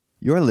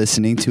You're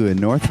listening to a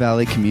North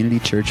Valley Community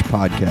Church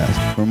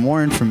podcast. For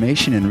more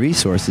information and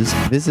resources,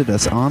 visit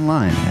us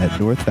online at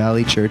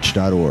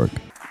northvalleychurch.org.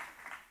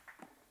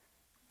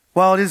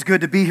 Well, it is good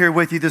to be here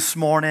with you this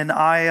morning.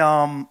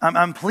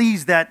 I'm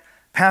pleased that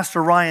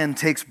Pastor Ryan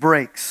takes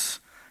breaks,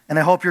 and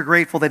I hope you're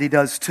grateful that he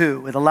does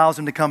too. It allows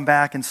him to come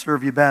back and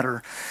serve you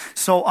better.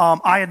 So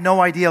I had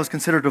no idea I was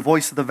considered a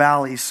voice of the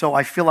valley, so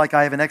I feel like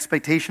I have an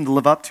expectation to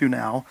live up to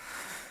now.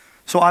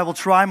 So I will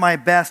try my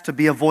best to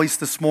be a voice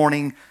this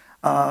morning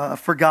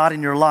for God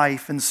in your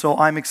life. And so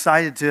I'm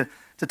excited to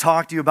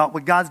talk to you about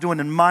what God's doing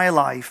in my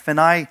life. And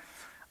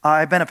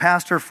I've been a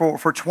pastor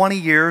for 20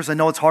 years. I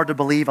know it's hard to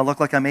believe. I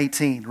look like I'm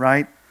 18,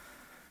 right?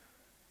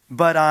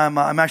 But I'm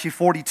actually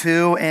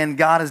 42, and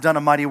God has done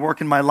a mighty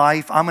work in my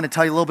life. I'm going to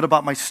tell you a little bit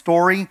about my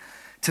story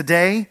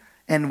today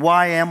and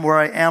why I am where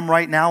I am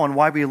right now and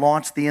why we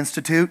launched the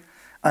Institute.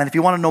 And if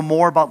you want to know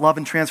more about Love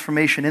and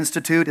Transformation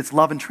Institute, it's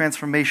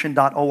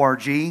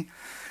loveandtransformation.org.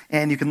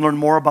 And you can learn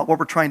more about what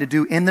we're trying to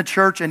do in the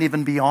church and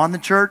even beyond the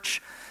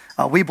church.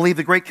 We believe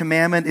the Great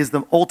Commandment is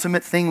the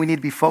ultimate thing we need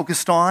to be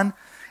focused on.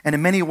 And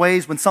in many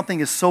ways, when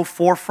something is so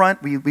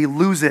forefront, we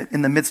lose it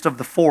in the midst of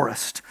the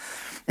forest.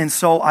 And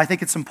so I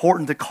think it's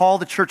important to call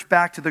the church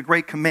back to the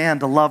great command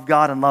to love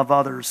God and love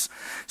others.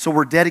 So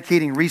we're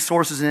dedicating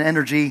resources and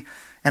energy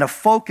and a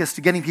focus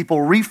to getting people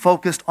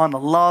refocused on the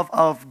love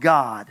of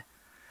God.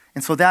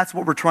 And so that's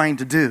what we're trying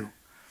to do.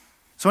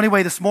 So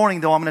anyway, this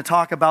morning, though, I'm going to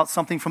talk about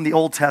something from the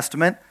Old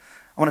Testament.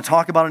 I want to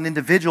talk about an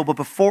individual, but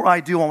before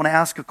I do, I want to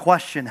ask a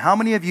question. How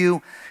many of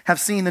you have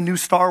seen the new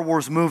Star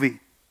Wars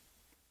movie?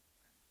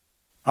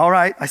 All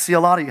right, I see a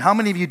lot of you. How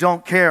many of you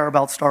don't care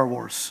about Star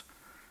Wars?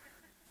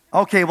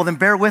 Okay, well then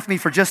bear with me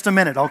for just a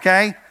minute,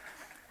 okay?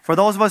 For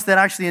those of us that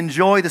actually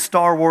enjoy the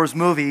Star Wars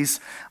movies,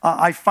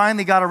 I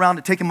finally got around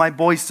to taking my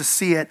boys to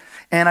see it,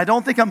 and I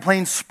don't think I'm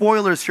playing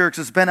spoilers here because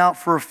it's been out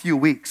for a few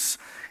weeks.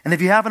 And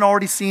if you haven't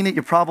already seen it,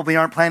 you probably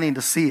aren't planning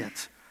to see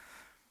it.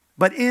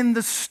 But in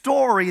the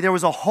story, there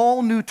was a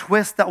whole new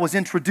twist that was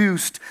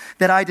introduced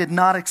that I did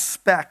not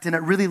expect, and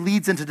it really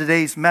leads into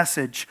today's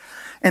message.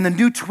 And the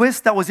new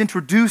twist that was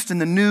introduced in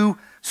the new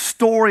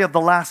story of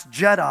The Last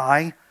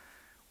Jedi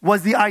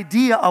was the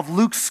idea of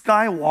Luke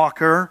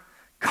Skywalker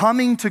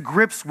coming to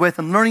grips with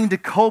and learning to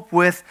cope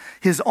with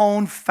his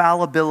own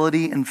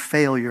fallibility and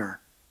failure.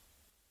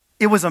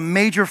 It was a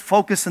major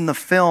focus in the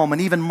film,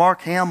 and even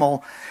Mark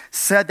Hamill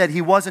said that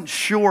he wasn't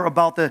sure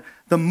about the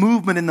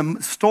movement in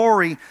the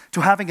story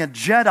to having a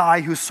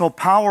Jedi who's so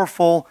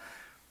powerful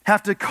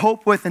have to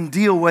cope with and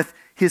deal with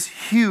his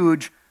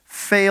huge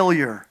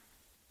failure.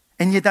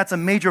 And yet that's a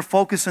major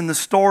focus in the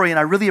story, and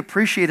I really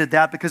appreciated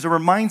that because it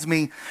reminds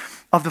me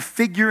of the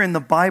figure in the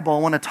Bible I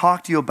want to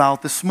talk to you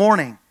about this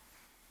morning.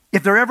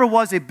 If there ever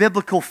was a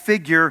biblical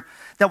figure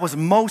that was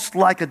most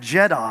like a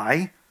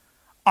Jedi,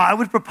 I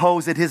would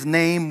propose that his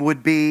name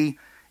would be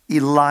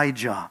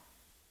Elijah.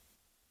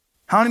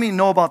 How many of you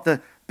know about the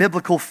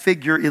biblical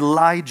figure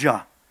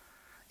Elijah?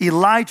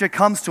 Elijah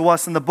comes to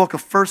us in the book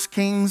of 1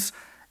 Kings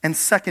and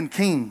 2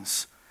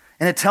 Kings.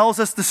 And it tells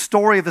us the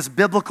story of this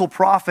biblical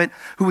prophet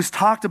who is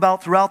talked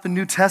about throughout the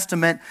New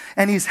Testament,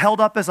 and he's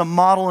held up as a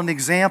model and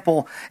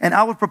example. And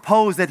I would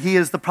propose that he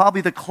is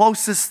probably the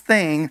closest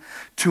thing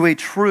to a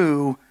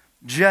true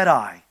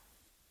Jedi.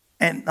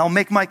 And I'll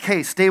make my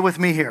case. Stay with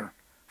me here.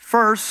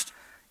 First,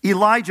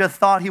 Elijah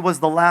thought he was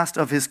the last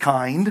of his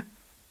kind.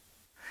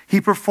 He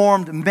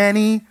performed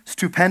many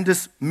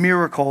stupendous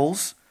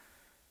miracles.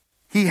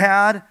 He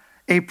had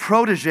a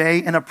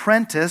protege, an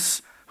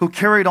apprentice, who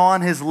carried on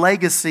his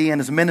legacy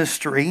and his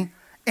ministry,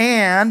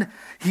 and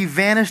he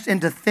vanished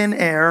into thin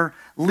air,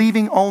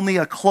 leaving only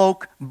a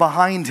cloak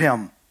behind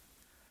him.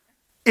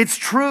 It's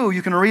true,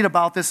 you can read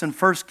about this in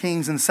 1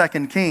 Kings and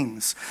 2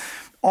 Kings.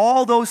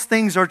 All those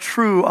things are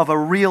true of a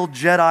real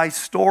Jedi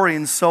story,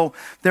 and so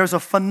there's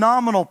a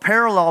phenomenal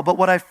parallel, but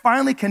what I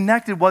finally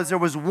connected was there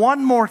was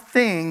one more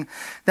thing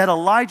that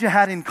Elijah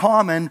had in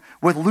common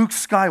with Luke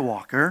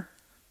Skywalker,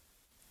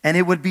 and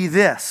it would be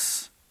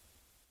this: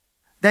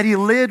 that he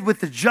lived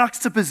with the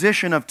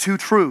juxtaposition of two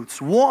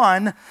truths.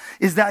 One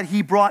is that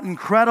he brought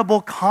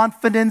incredible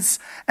confidence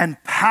and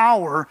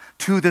power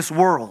to this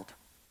world.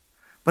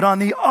 But on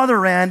the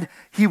other end,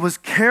 he was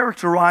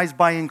characterized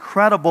by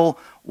incredible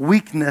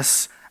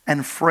weakness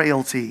and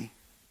frailty.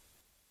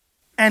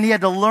 And he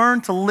had to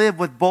learn to live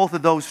with both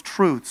of those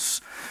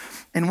truths.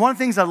 And one of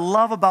the things I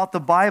love about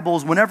the Bible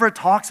is whenever it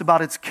talks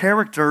about its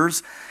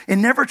characters, it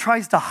never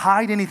tries to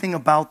hide anything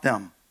about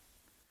them.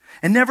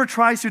 It never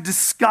tries to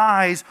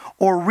disguise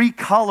or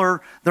recolor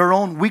their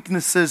own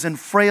weaknesses and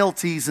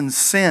frailties and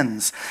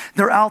sins.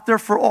 They're out there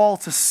for all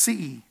to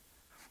see.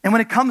 And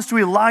when it comes to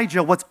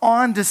Elijah, what's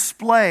on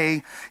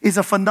display is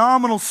a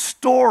phenomenal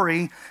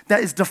story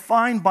that is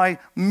defined by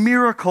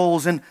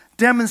miracles and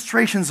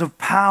demonstrations of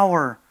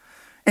power.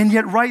 And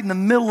yet right in the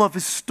middle of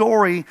his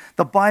story,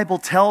 the Bible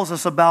tells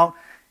us about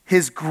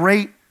his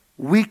great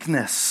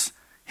weakness,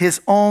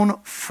 his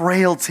own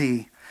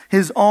frailty,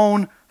 his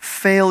own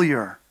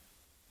failure.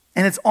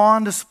 And it's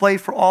on display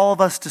for all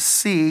of us to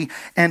see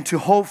and to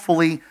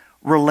hopefully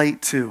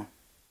relate to.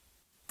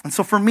 And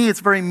so for me,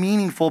 it's very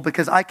meaningful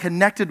because I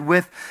connected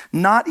with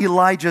not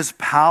Elijah's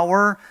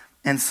power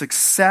and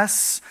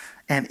success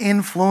and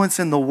influence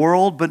in the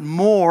world, but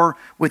more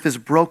with his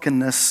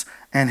brokenness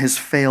and his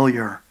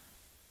failure.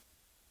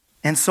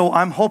 And so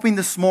I'm hoping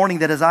this morning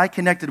that as I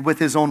connected with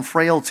his own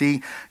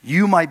frailty,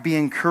 you might be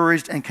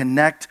encouraged and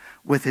connect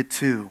with it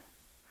too.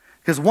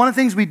 Because one of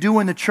the things we do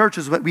in the church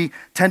is that we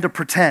tend to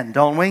pretend,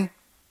 don't we?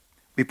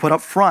 We put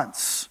up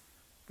fronts.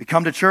 We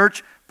come to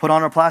church, put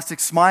on our plastic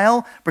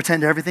smile,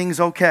 pretend everything's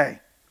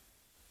okay.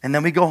 And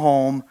then we go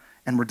home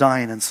and we're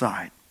dying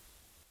inside,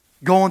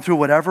 going through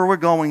whatever we're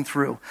going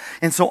through.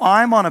 And so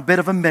I'm on a bit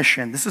of a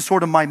mission. This is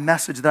sort of my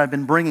message that I've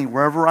been bringing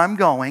wherever I'm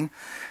going,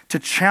 to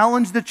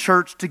challenge the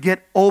church to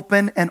get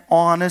open and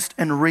honest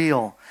and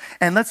real.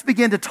 And let's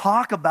begin to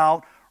talk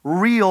about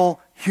real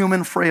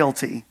human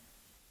frailty.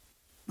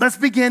 Let's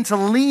begin to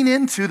lean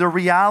into the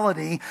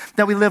reality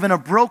that we live in a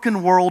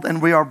broken world and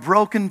we are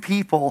broken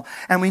people,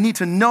 and we need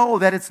to know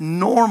that it's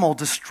normal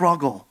to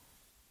struggle.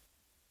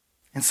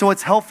 And so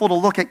it's helpful to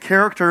look at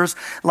characters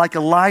like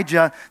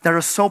Elijah that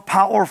are so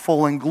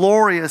powerful and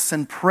glorious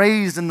and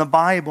praised in the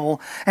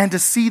Bible, and to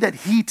see that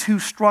he too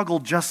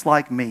struggled just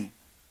like me.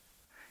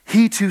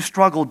 He too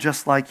struggled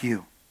just like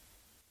you.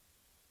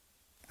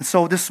 And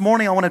so this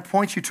morning I want to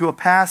point you to a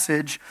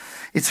passage.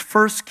 It's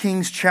 1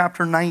 Kings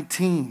chapter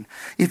 19.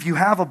 If you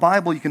have a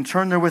Bible, you can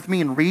turn there with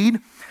me and read.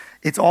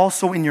 It's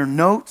also in your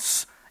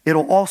notes.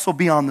 It'll also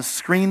be on the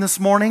screen this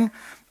morning.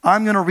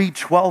 I'm going to read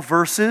 12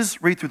 verses,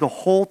 read through the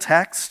whole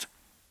text.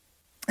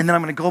 And then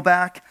I'm going to go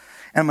back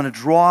and I'm going to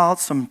draw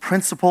out some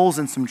principles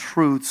and some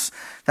truths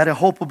that I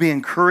hope will be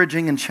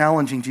encouraging and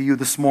challenging to you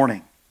this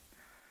morning.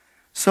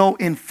 So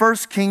in 1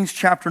 Kings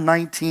chapter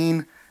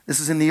 19, this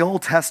is in the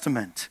Old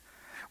Testament,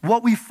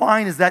 what we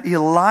find is that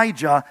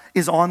Elijah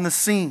is on the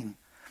scene.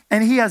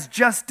 And he has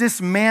just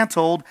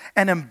dismantled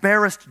and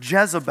embarrassed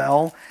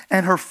Jezebel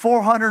and her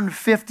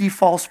 450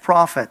 false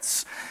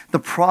prophets, the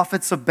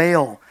prophets of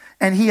Baal.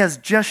 And he has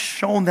just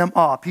shown them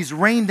up. He's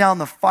rained down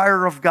the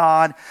fire of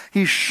God.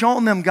 He's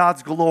shown them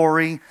God's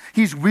glory.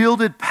 He's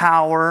wielded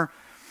power.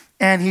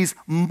 And he's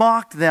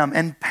mocked them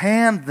and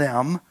panned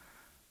them.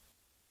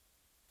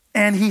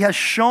 And he has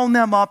shown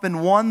them up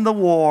and won the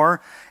war.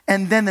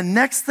 And then the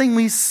next thing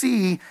we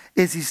see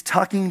is he's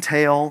tucking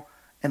tail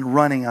and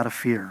running out of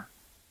fear.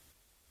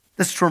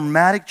 This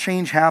dramatic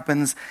change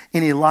happens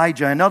in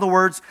Elijah. In other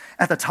words,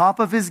 at the top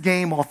of his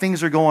game, while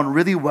things are going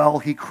really well,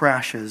 he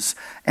crashes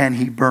and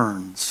he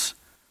burns.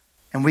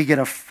 And we get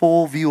a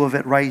full view of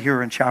it right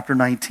here in chapter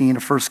 19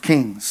 of 1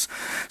 Kings.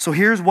 So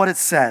here's what it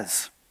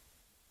says.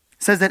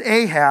 It says that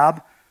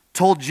Ahab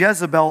told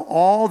Jezebel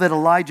all that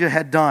Elijah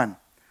had done,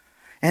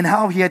 and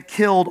how he had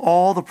killed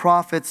all the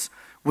prophets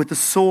with the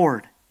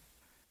sword.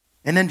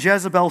 And then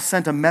Jezebel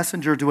sent a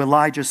messenger to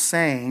Elijah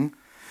saying,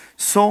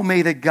 "So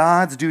may the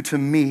gods do to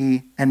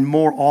me and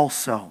more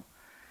also,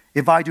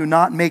 if I do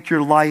not make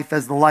your life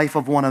as the life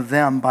of one of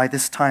them by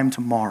this time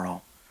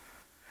tomorrow."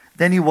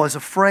 Then he was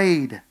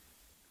afraid,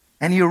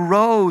 and he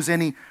arose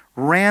and he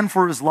ran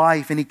for his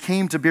life, and he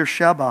came to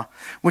Beersheba,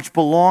 which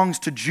belongs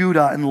to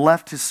Judah, and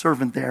left his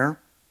servant there.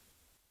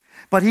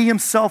 But he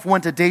himself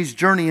went a day's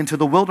journey into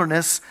the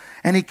wilderness,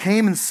 and he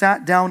came and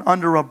sat down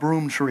under a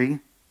broom tree.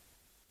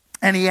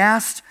 And he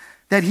asked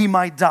that he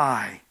might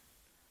die,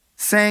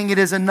 saying, "It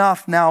is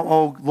enough now,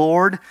 O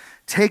Lord,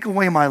 take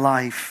away my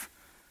life,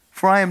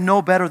 for I am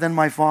no better than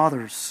my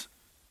fathers."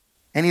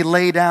 And he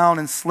lay down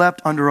and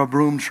slept under a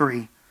broom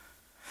tree.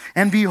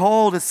 And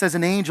behold, it says,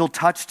 an angel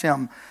touched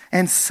him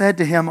and said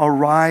to him,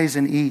 "Arise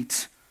and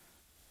eat."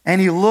 And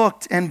he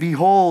looked, and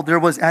behold, there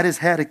was at his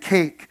head a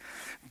cake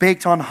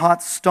baked on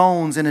hot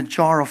stones in a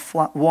jar of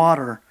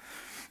water.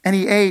 And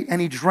he ate and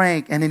he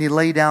drank, and then he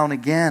lay down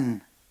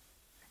again.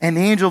 And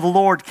the angel of the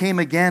Lord came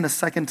again a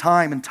second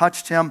time and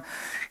touched him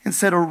and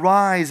said,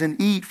 "Arise and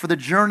eat, for the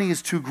journey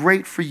is too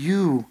great for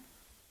you."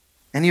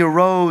 And he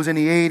arose and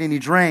he ate and he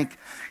drank,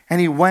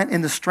 and he went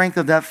in the strength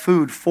of that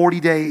food 40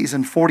 days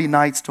and 40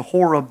 nights to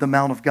Horeb, the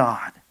Mount of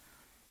God.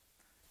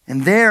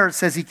 And there it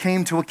says he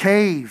came to a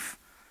cave,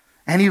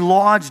 and he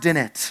lodged in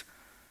it.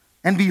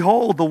 And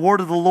behold, the word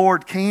of the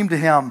Lord came to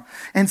him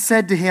and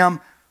said to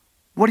him,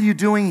 "What are you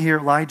doing here,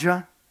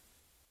 Elijah?"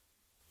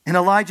 And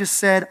Elijah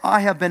said, "I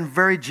have been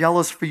very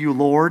jealous for you,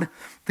 Lord,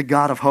 the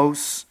God of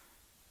hosts.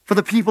 For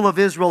the people of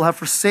Israel have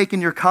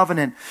forsaken your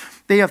covenant.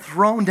 They have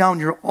thrown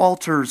down your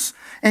altars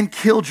and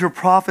killed your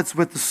prophets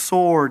with the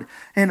sword.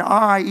 And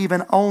I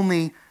even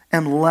only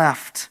am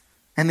left,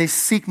 and they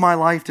seek my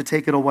life to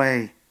take it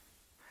away."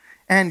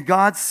 And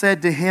God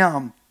said to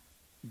him,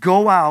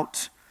 "Go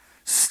out,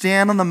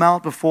 stand on the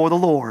mount before the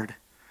Lord."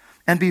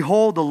 And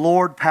behold, the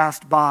Lord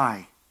passed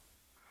by.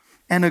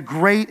 And a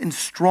great and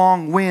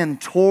strong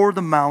wind tore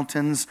the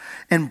mountains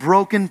and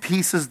broke in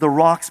pieces the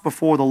rocks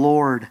before the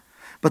Lord.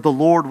 But the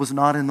Lord was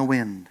not in the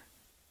wind.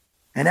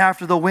 And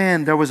after the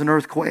wind there was an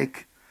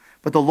earthquake,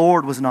 but the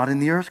Lord was not in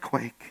the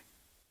earthquake.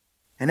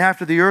 And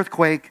after the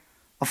earthquake,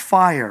 a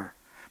fire,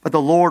 but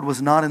the Lord was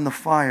not in the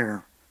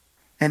fire.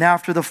 And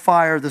after the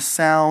fire, the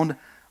sound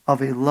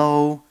of a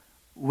low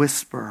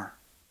whisper.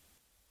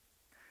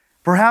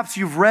 Perhaps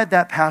you've read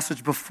that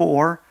passage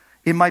before.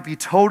 It might be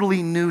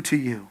totally new to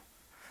you.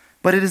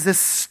 But it is this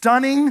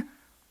stunning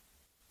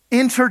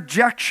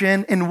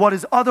interjection in what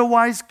is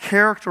otherwise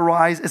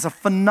characterized as a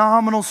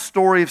phenomenal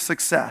story of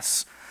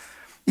success.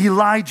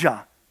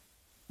 Elijah,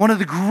 one of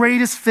the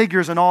greatest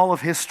figures in all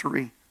of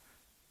history,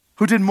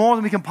 who did more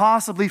than we can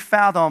possibly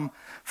fathom,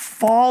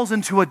 falls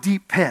into a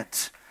deep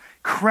pit,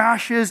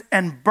 crashes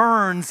and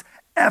burns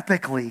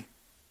epically.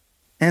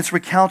 And it's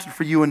recounted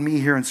for you and me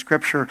here in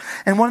Scripture.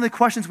 And one of the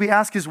questions we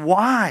ask is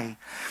why?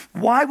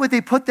 Why would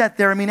they put that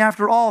there? I mean,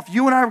 after all, if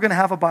you and I were going to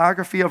have a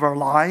biography of our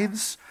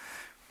lives,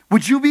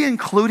 would you be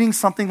including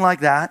something like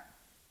that?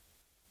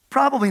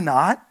 Probably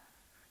not.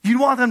 You'd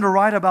want them to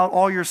write about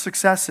all your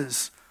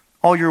successes,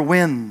 all your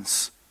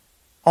wins,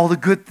 all the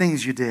good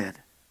things you did,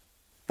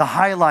 the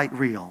highlight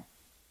reel.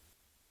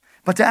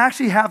 But to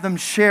actually have them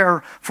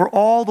share for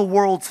all the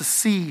world to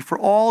see, for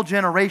all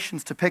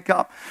generations to pick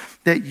up,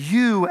 that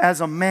you as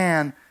a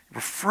man,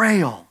 you're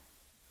frail.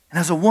 And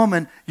as a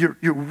woman, you're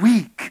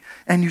weak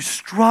and you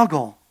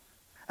struggle.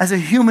 As a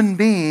human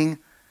being,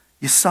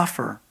 you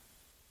suffer.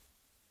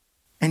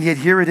 And yet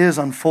here it is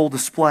on full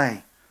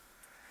display.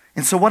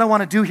 And so what I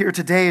want to do here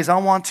today is I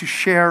want to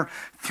share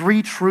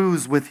 3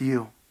 truths with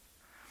you.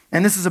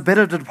 And this is a bit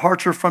of a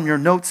departure from your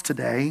notes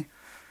today.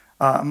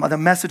 The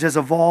message has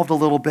evolved a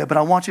little bit, but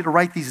I want you to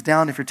write these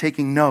down if you're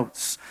taking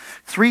notes.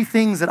 3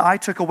 things that I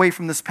took away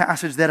from this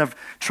passage that have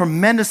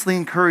tremendously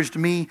encouraged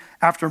me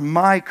after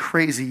my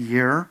crazy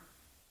year.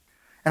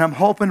 And I'm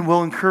hoping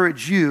will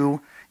encourage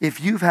you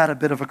if you've had a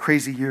bit of a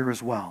crazy year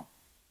as well.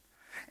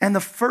 And the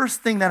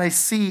first thing that I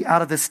see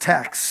out of this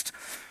text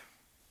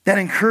that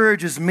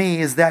encourages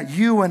me is that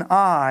you and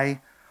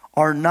I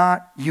are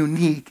not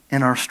unique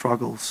in our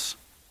struggles.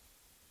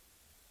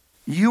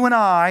 You and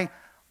I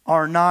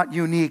are not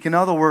unique. In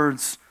other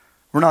words,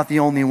 we're not the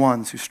only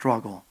ones who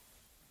struggle.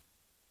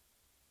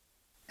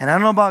 And I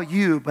don't know about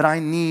you, but I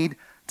need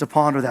to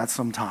ponder that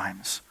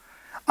sometimes.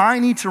 I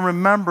need to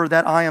remember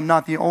that I am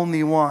not the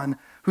only one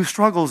who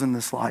struggles in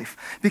this life.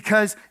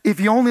 Because if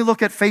you only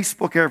look at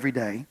Facebook every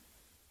day,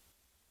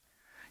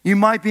 you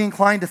might be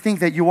inclined to think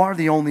that you are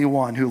the only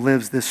one who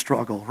lives this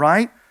struggle,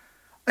 right?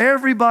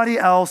 Everybody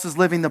else is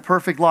living the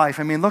perfect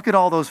life. I mean, look at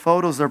all those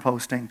photos they're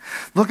posting.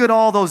 Look at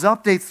all those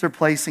updates they're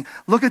placing.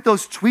 Look at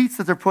those tweets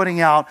that they're putting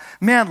out.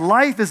 Man,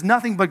 life is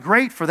nothing but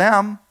great for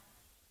them.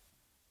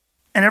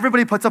 And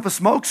everybody puts up a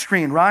smoke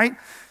screen, right?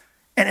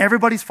 And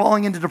everybody's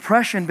falling into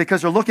depression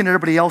because they're looking at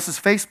everybody else's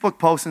Facebook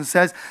posts and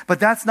says, but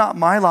that's not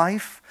my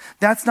life.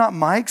 That's not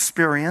my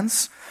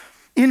experience.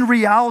 In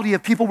reality,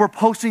 if people were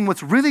posting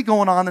what's really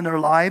going on in their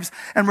lives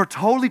and were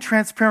totally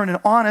transparent and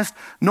honest,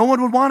 no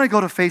one would want to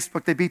go to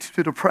Facebook. They'd be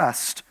too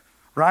depressed,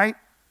 right?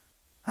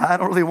 I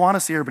don't really want to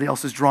see everybody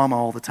else's drama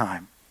all the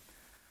time.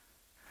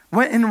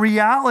 When in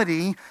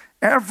reality,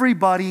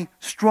 everybody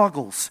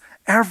struggles.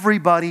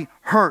 Everybody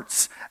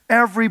hurts.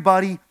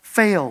 Everybody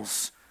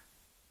fails.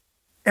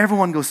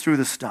 Everyone goes through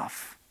this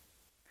stuff.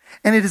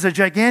 And it is a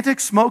gigantic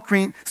smoke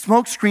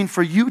screen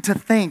for you to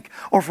think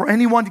or for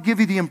anyone to give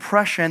you the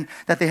impression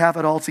that they have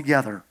it all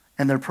together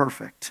and they're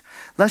perfect.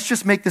 Let's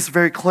just make this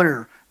very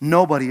clear.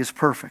 Nobody is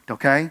perfect,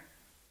 okay?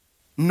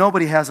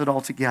 Nobody has it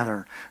all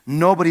together.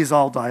 Nobody's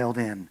all dialed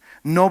in.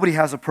 Nobody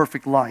has a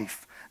perfect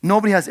life.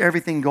 Nobody has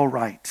everything go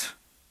right.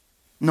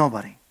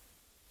 Nobody.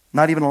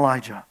 Not even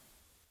Elijah.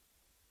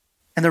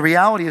 And the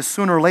reality is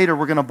sooner or later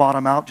we're going to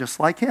bottom out just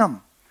like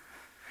him.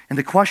 And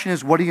the question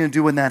is, what are you going to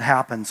do when that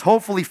happens?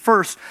 Hopefully,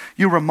 first,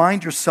 you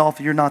remind yourself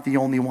that you're not the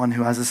only one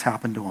who has this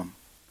happen to him.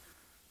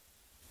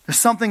 There's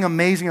something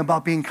amazing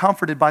about being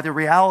comforted by the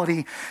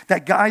reality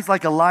that guys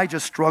like Elijah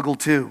struggle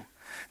too.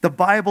 The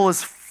Bible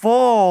is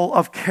full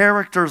of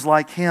characters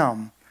like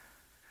him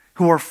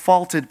who are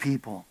faulted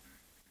people.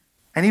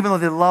 And even though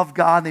they love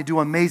God and they do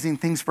amazing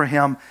things for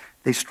him,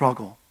 they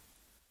struggle.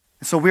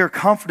 And so we are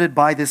comforted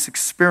by this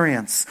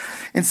experience.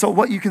 And so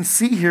what you can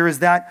see here is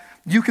that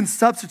you can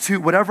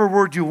substitute whatever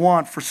word you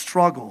want for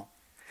struggle,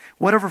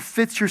 whatever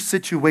fits your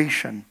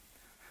situation.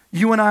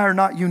 You and I are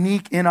not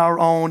unique in our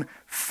own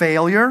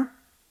failure.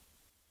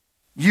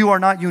 You are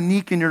not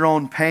unique in your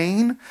own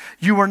pain.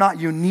 You are not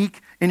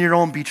unique in your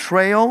own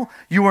betrayal.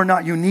 You are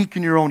not unique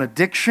in your own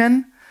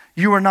addiction.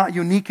 You are not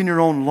unique in your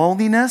own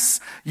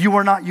loneliness. You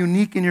are not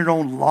unique in your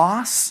own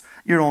loss,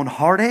 your own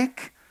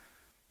heartache.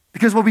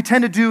 Because what we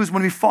tend to do is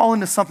when we fall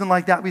into something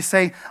like that, we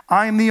say,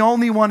 I'm the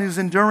only one who's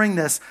enduring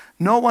this.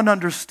 No one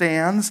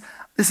understands.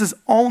 This is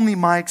only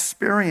my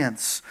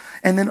experience.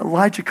 And then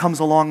Elijah comes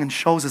along and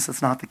shows us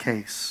it's not the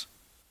case.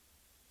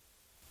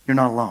 You're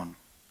not alone.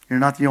 You're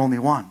not the only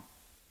one.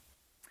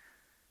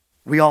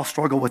 We all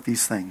struggle with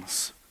these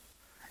things.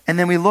 And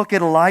then we look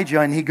at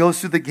Elijah and he goes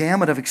through the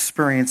gamut of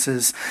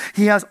experiences.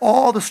 He has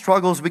all the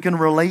struggles we can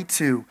relate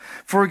to.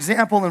 For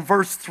example, in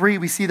verse 3,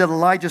 we see that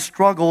Elijah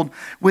struggled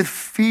with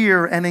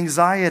fear and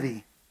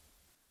anxiety.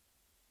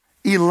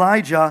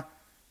 Elijah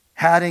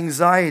had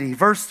anxiety.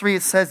 Verse 3,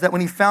 it says that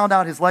when he found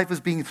out his life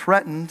was being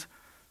threatened,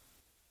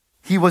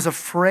 he was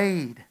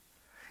afraid.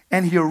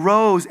 And he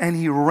arose and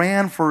he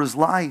ran for his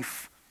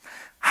life.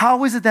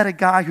 How is it that a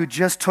guy who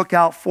just took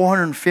out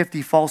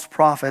 450 false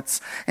prophets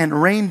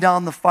and rained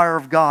down the fire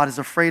of God is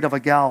afraid of a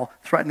gal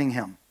threatening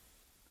him?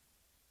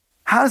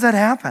 How does that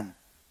happen?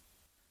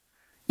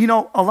 You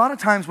know, a lot of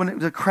times when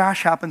the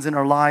crash happens in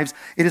our lives,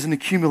 it is an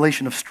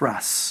accumulation of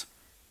stress.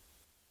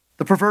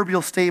 The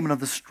proverbial statement of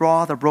the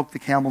straw that broke the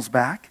camel's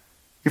back.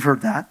 You've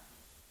heard that.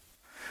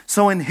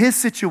 So in his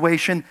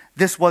situation,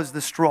 this was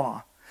the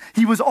straw.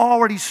 He was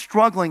already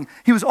struggling.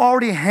 He was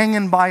already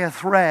hanging by a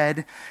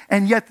thread.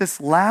 And yet this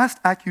last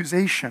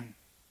accusation,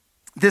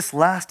 this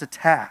last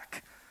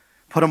attack,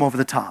 put him over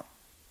the top.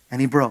 And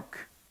he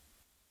broke.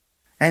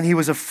 And he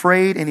was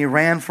afraid and he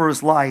ran for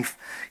his life.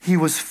 He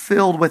was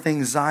filled with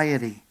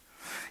anxiety.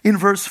 In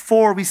verse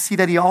 4, we see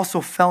that he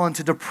also fell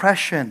into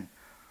depression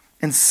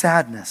and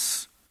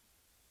sadness.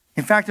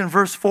 In fact, in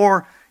verse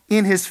 4,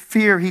 in his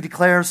fear, he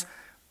declares,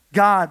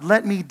 God,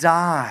 let me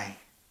die.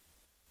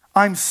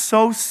 I'm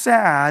so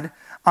sad.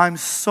 I'm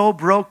so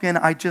broken.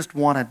 I just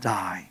want to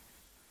die.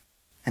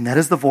 And that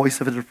is the voice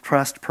of a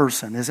depressed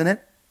person, isn't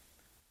it?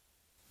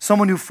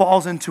 Someone who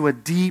falls into a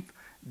deep,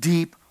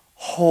 deep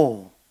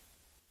hole.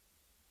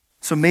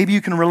 So maybe you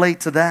can relate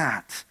to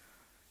that.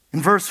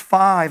 In verse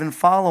 5 and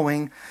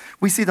following,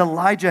 we see that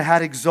Elijah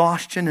had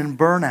exhaustion and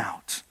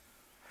burnout.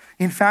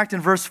 In fact, in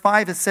verse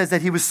 5, it says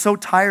that he was so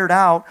tired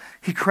out,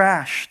 he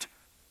crashed.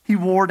 He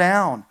wore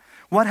down.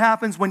 What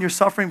happens when you're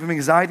suffering from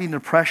anxiety and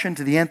depression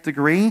to the nth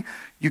degree?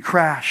 You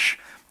crash,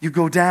 you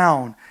go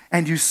down,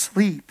 and you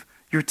sleep.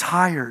 You're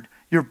tired,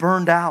 you're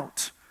burned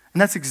out. And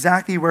that's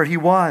exactly where he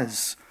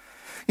was.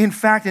 In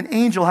fact, an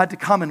angel had to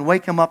come and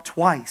wake him up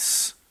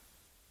twice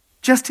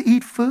just to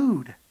eat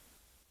food.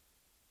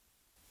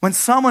 When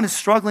someone is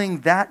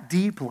struggling that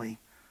deeply,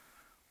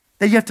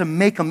 that you have to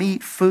make them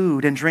eat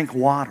food and drink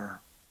water,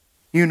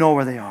 you know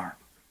where they are.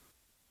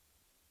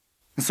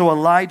 And so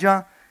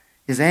Elijah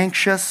is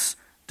anxious,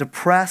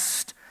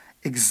 depressed,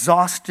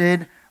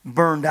 exhausted,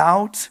 burned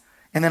out,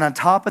 and then on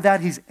top of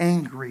that, he's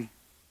angry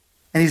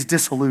and he's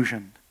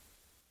disillusioned.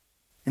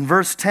 In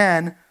verse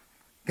 10,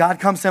 God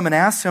comes to him and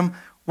asks him,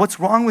 what's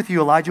wrong with you,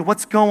 Elijah?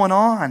 What's going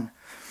on?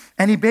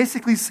 And he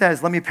basically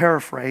says, let me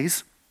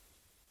paraphrase,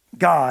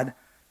 God,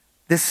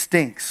 this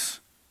stinks.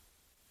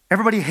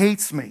 Everybody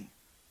hates me.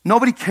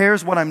 Nobody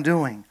cares what I'm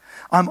doing.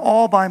 I'm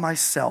all by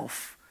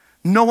myself.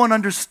 No one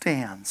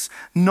understands.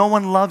 No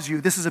one loves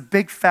you. This is a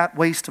big fat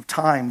waste of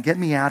time. Get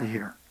me out of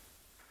here.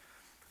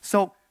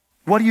 So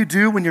what do you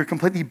do when you're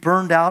completely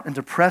burned out and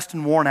depressed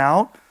and worn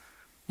out?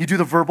 You do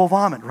the verbal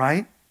vomit,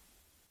 right?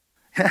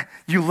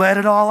 You let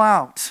it all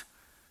out.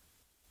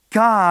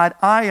 God,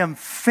 I am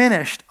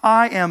finished.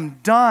 I am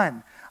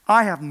done.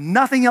 I have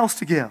nothing else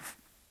to give.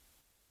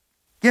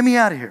 Get me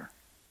out of here.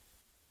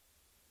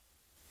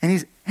 And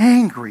he's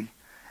angry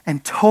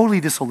and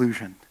totally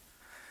disillusioned.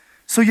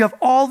 So you have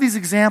all these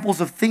examples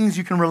of things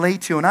you can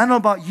relate to. And I don't know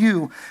about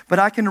you, but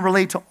I can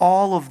relate to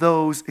all of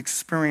those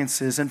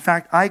experiences. In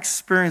fact, I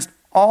experienced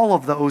all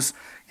of those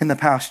in the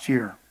past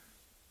year.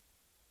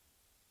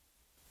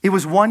 It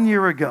was 1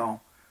 year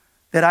ago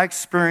that I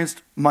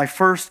experienced my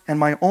first and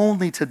my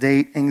only to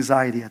date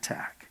anxiety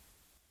attack.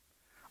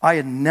 I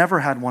had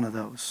never had one of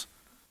those.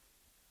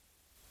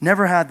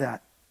 Never had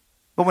that.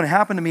 But when it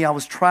happened to me, I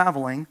was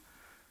traveling.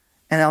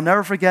 And I'll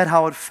never forget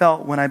how it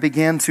felt when I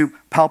began to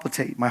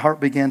palpitate. My heart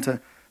began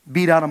to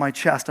beat out of my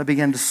chest. I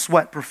began to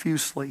sweat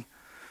profusely.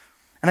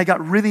 And I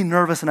got really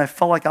nervous and I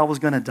felt like I was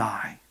going to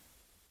die.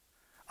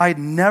 I had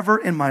never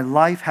in my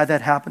life had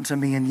that happen to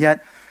me. And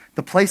yet,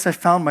 the place I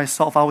found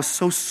myself, I was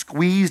so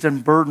squeezed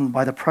and burdened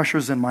by the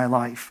pressures in my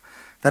life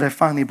that I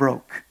finally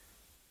broke.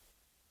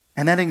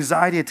 And that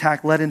anxiety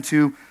attack led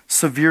into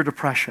severe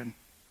depression.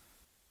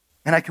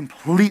 And I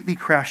completely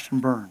crashed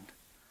and burned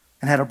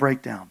and had a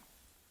breakdown.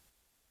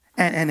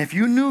 And if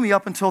you knew me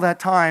up until that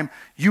time,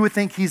 you would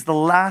think he's the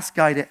last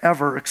guy to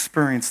ever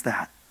experience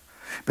that.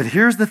 But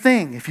here's the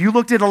thing. If you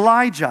looked at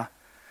Elijah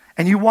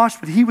and you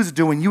watched what he was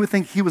doing, you would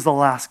think he was the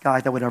last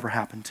guy that would ever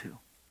happen to.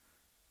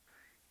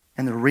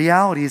 And the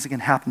reality is it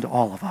can happen to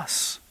all of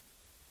us.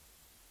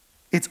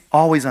 It's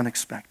always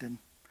unexpected.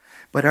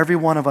 But every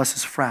one of us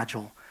is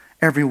fragile.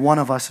 Every one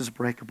of us is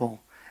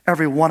breakable.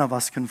 Every one of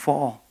us can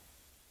fall.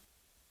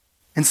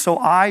 And so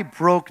I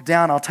broke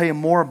down. I'll tell you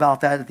more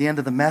about that at the end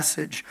of the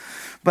message.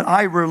 But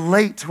I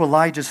relate to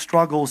Elijah's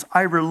struggles.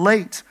 I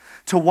relate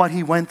to what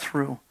he went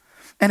through.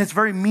 And it's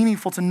very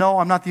meaningful to know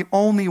I'm not the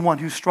only one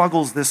who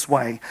struggles this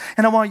way.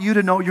 And I want you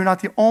to know you're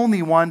not the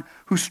only one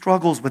who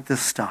struggles with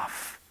this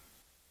stuff.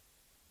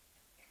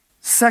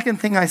 Second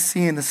thing I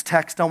see in this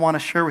text I want to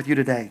share with you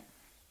today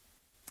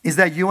is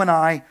that you and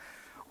I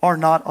are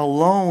not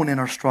alone in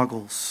our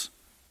struggles.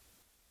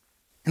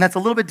 And that's a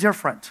little bit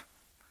different.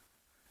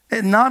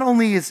 It not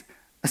only is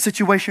a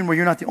situation where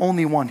you're not the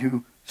only one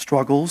who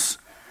struggles,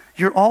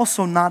 you're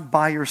also not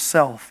by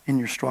yourself in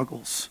your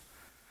struggles.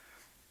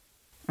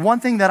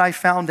 One thing that I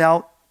found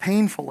out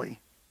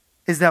painfully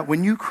is that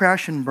when you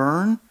crash and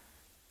burn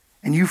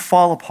and you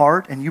fall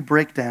apart and you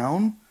break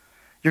down,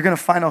 you're going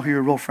to find out who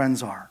your real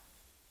friends are.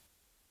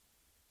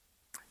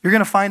 You're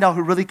going to find out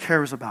who really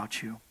cares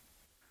about you.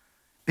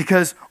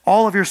 Because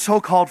all of your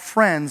so-called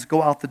friends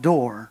go out the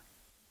door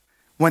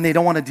when they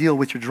don't want to deal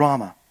with your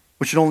drama,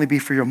 which should only be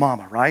for your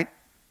mama, right?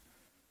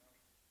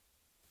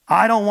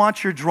 I don't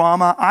want your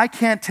drama. I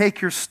can't take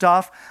your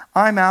stuff.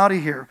 I'm out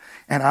of here.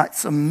 And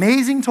it's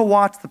amazing to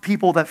watch the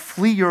people that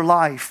flee your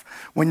life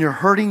when you're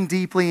hurting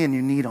deeply and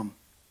you need them.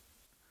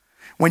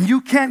 When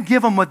you can't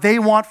give them what they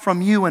want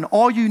from you and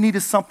all you need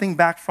is something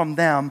back from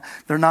them,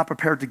 they're not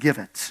prepared to give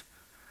it.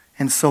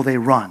 And so they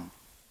run.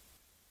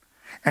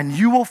 And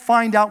you will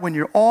find out when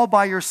you're all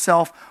by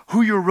yourself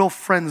who your real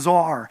friends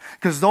are,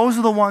 because those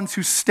are the ones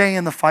who stay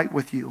in the fight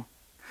with you.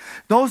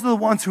 Those are the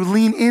ones who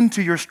lean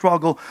into your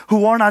struggle,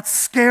 who are not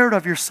scared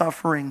of your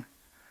suffering.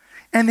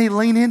 And they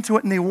lean into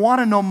it and they want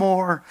to know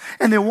more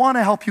and they want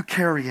to help you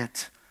carry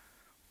it.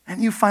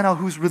 And you find out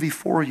who's really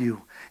for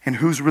you and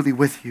who's really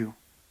with you.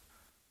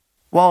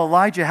 Well,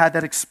 Elijah had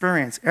that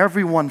experience.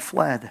 Everyone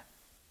fled.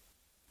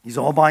 He's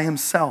all by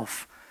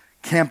himself,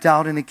 camped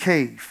out in a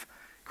cave,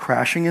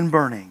 crashing and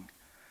burning.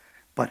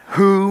 But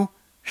who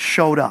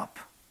showed up?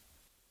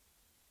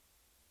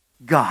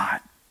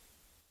 God.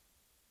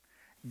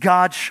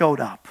 God showed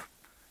up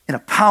in a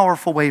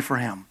powerful way for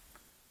him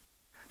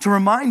to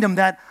remind him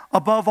that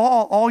above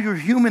all your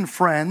human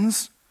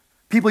friends,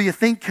 people you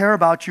think care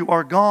about you,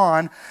 are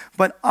gone,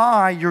 but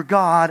I, your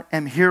God,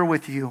 am here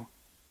with you.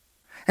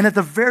 And at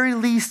the very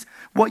least,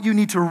 what you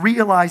need to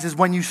realize is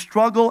when you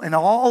struggle and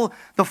all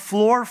the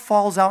floor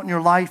falls out in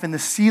your life and the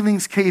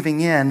ceiling's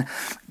caving in,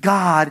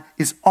 God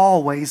is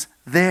always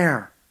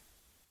there.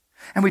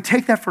 And we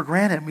take that for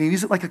granted. We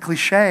use it like a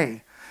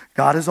cliche.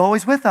 God is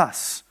always with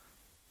us.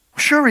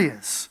 Sure he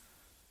is.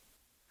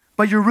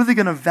 But you're really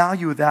going to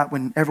value that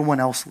when everyone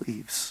else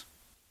leaves.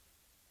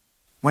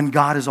 When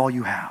God is all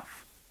you have.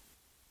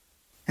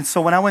 And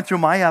so when I went through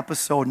my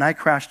episode and I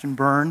crashed and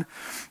burned,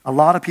 a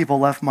lot of people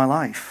left my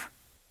life.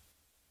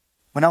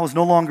 When I was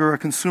no longer a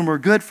consumer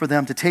good for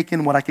them to take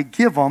in what I could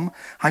give them,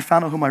 I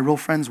found out who my real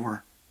friends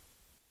were.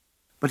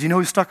 But you know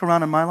who stuck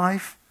around in my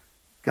life?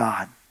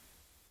 God.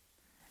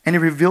 And he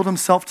revealed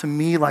himself to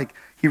me like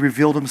he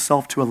revealed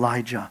himself to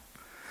Elijah.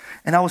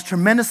 And I was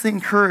tremendously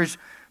encouraged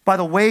by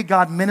the way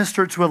God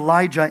ministered to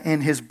Elijah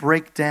in his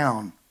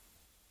breakdown.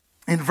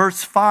 In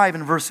verse 5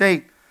 and verse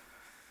 8,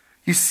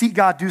 you see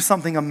God do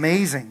something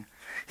amazing.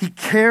 He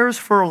cares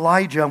for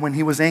Elijah when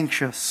he was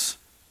anxious.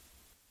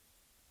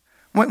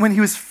 When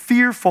he was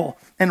fearful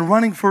and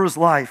running for his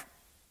life,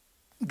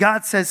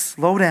 God says,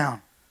 slow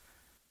down,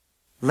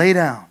 lay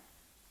down,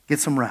 get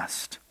some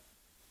rest.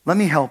 Let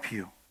me help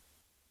you.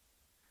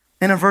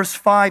 And in verse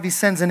 5, he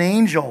sends an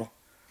angel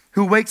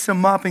who wakes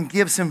him up and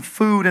gives him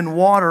food and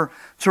water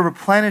to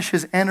replenish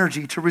his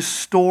energy, to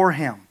restore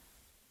him.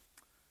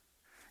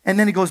 And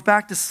then he goes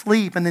back to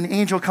sleep, and then the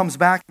angel comes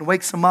back and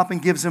wakes him up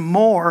and gives him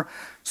more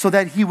so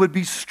that he would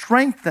be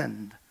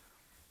strengthened,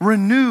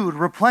 renewed,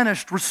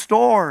 replenished,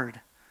 restored.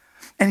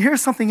 And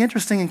here's something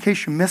interesting in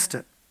case you missed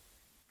it.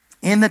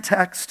 In the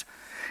text,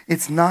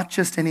 it's not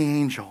just any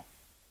angel.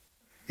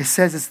 It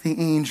says it's the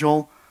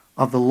angel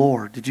of the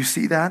Lord. Did you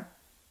see that?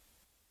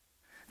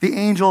 The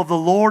angel of the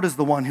Lord is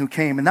the one who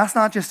came. And that's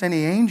not just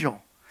any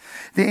angel.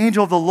 The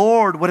angel of the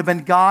Lord would have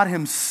been God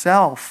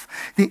himself.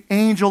 The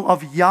angel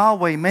of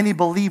Yahweh, many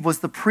believe, was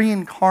the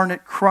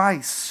pre-incarnate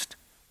Christ.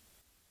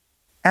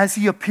 As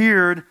he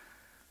appeared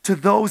to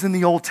those in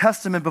the Old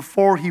Testament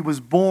before he was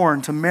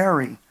born to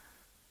Mary.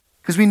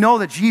 Because we know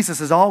that Jesus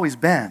has always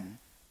been.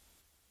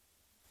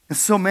 And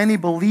so many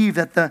believe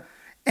that the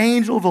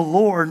angel of the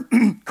Lord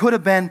could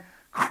have been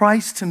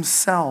Christ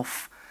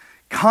himself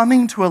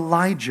coming to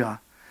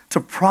Elijah to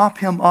prop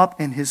him up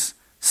in his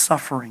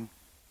suffering,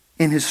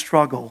 in his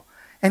struggle,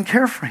 and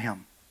care for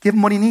him. Give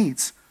him what he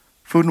needs,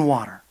 food and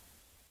water.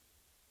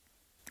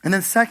 And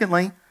then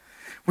secondly,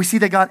 we see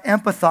that God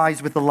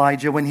empathized with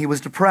Elijah when he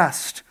was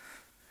depressed.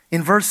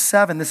 In verse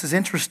 7, this is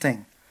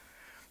interesting.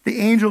 The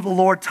angel of the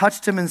Lord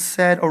touched him and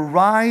said,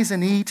 arise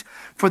and eat,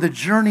 for the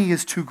journey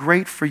is too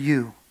great for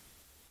you.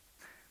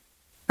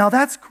 Now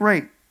that's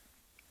great,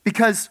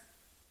 because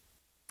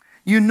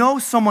you know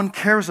someone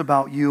cares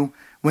about you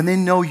when they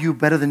know you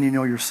better than you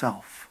know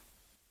yourself.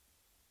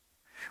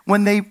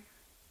 When they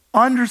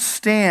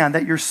understand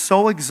that you're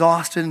so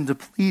exhausted and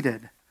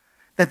depleted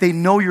that they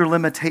know your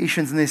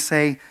limitations and they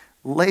say,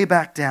 lay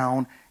back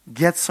down,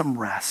 get some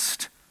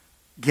rest,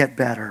 get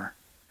better.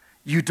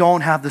 You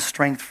don't have the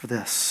strength for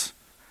this.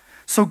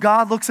 So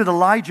God looks at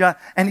Elijah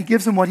and he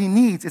gives him what he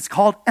needs. It's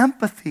called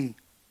empathy.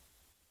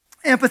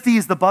 Empathy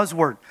is the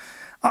buzzword.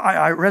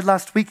 I read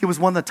last week it was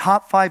one of the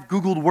top 5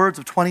 Googled words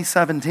of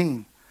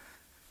 2017.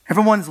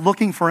 Everyone's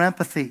looking for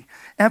empathy.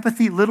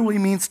 Empathy literally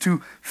means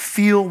to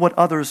feel what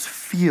others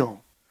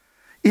feel.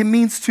 It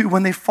means to,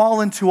 when they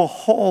fall into a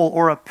hole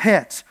or a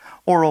pit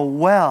or a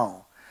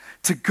well,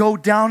 to go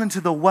down into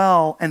the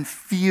well and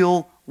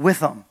feel with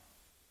them.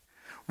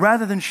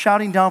 Rather than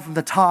shouting down from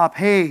the top,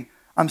 hey,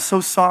 I'm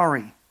so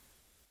sorry.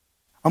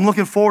 I'm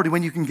looking forward to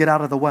when you can get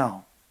out of the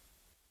well.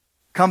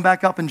 Come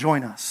back up and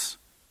join us.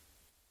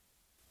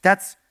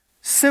 That's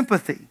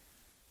sympathy,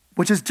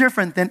 which is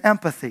different than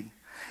empathy.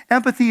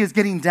 Empathy is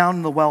getting down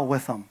in the well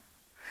with them.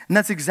 And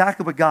that's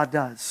exactly what God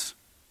does.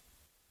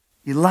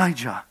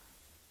 Elijah,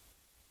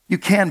 you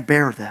can't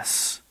bear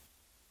this.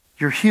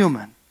 You're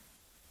human.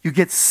 You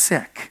get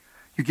sick,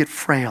 you get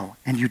frail,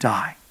 and you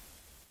die.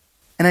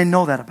 And I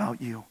know that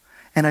about you,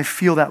 and I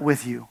feel that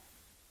with you.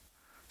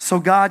 So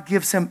God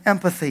gives him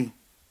empathy.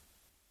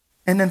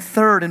 And then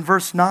third, in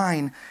verse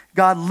 9,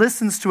 God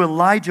listens to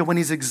Elijah when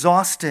he's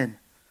exhausted,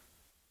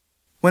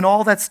 when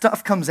all that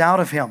stuff comes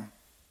out of him,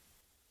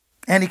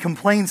 and he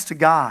complains to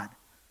God.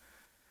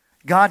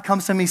 God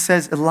comes to him, he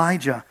says,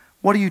 Elijah,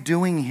 what are you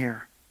doing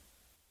here?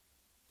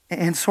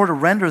 And sort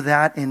of render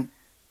that in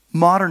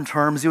modern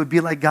terms, it would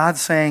be like God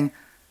saying,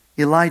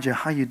 Elijah,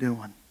 how you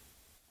doing?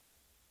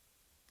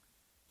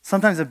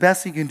 Sometimes the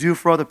best thing you can do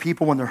for other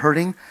people when they're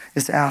hurting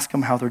is to ask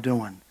them how they're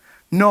doing.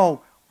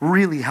 No,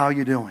 really, how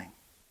you doing?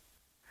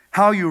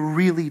 How are you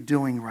really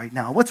doing right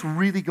now? What's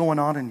really going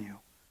on in you?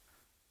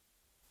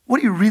 What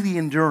are you really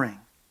enduring?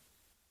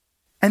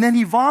 And then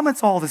he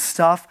vomits all this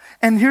stuff.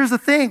 And here's the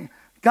thing.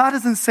 God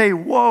doesn't say,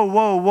 whoa,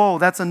 whoa, whoa,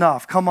 that's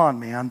enough. Come on,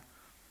 man.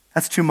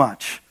 That's too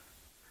much.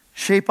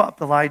 Shape up,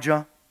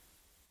 Elijah.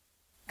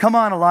 Come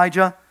on,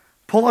 Elijah.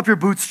 Pull up your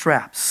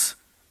bootstraps.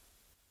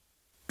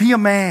 Be a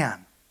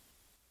man.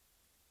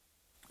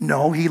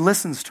 No, he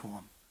listens to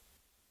him.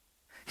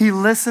 He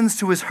listens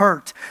to his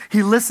hurt.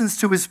 He listens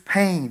to his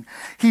pain.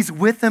 He's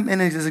with him in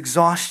his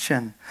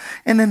exhaustion.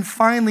 And then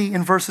finally,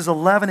 in verses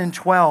 11 and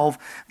 12,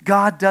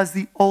 God does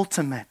the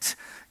ultimate.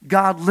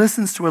 God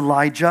listens to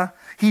Elijah.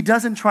 He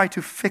doesn't try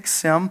to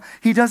fix him.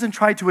 He doesn't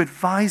try to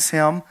advise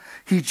him.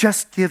 He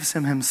just gives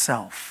him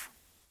himself.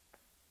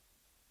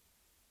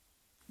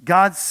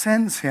 God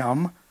sends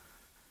him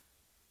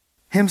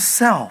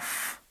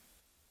himself.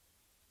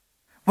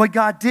 What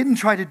God didn't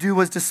try to do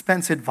was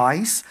dispense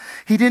advice.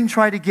 He didn't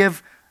try to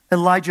give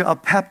Elijah a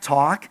pep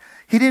talk.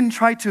 He didn't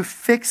try to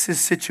fix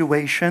his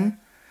situation.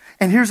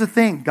 And here's the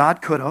thing,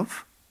 God could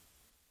have.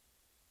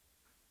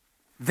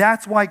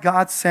 That's why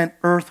God sent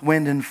earth,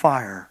 wind, and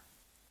fire.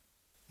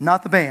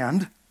 Not the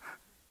band.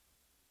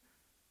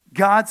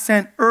 God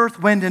sent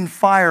earth, wind, and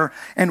fire.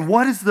 And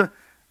what is the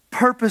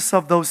purpose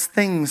of those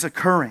things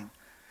occurring?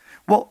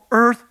 Well,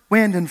 earth,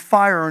 wind, and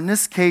fire, in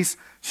this case,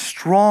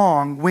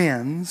 strong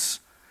winds,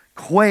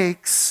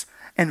 quakes,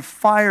 and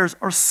fires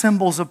are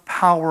symbols of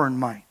power and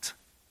might.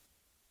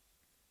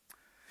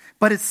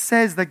 But it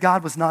says that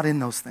God was not in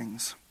those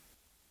things.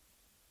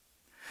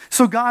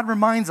 So God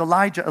reminds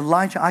Elijah,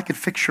 Elijah, I could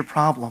fix your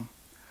problem.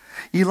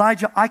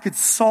 Elijah, I could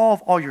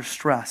solve all your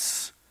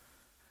stress.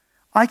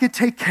 I could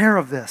take care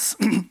of this.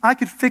 I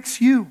could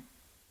fix you.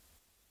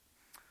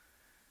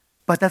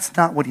 But that's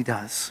not what he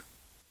does.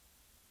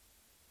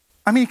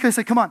 I mean, he could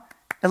say, come on,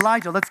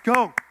 Elijah, let's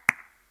go.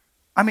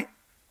 I mean,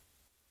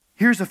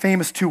 here's the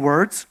famous two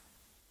words.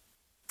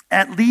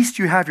 At least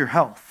you have your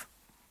health.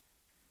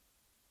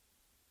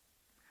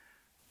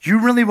 You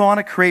really want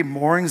to create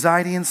more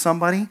anxiety in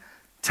somebody?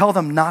 Tell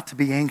them not to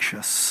be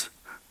anxious.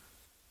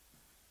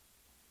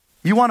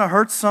 You want to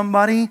hurt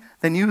somebody?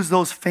 Then use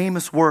those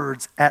famous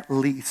words, at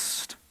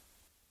least.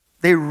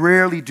 They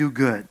rarely do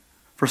good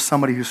for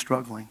somebody who's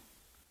struggling.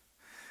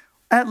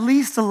 At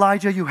least,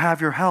 Elijah, you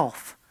have your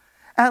health.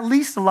 At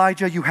least,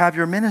 Elijah, you have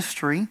your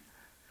ministry.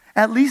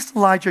 At least,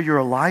 Elijah, you're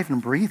alive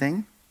and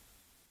breathing.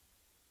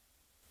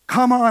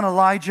 Come on,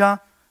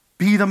 Elijah,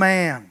 be the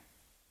man.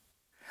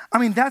 I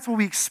mean, that's what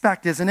we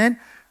expect, isn't it?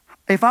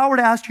 If I were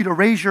to ask you to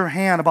raise your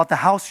hand about the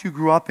house you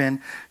grew up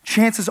in,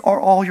 chances are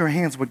all your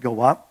hands would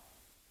go up.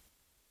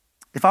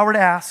 If I were to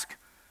ask,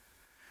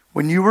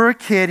 when you were a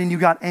kid and you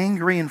got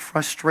angry and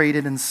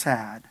frustrated and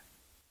sad,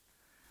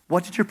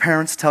 what did your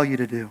parents tell you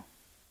to do?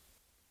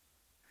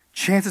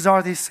 Chances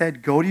are they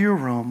said, go to your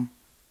room,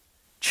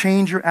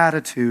 change your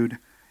attitude,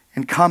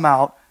 and come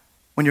out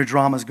when your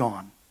drama's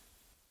gone.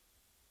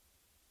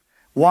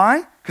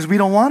 Why? Because we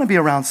don't want to be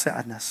around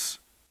sadness.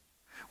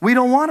 We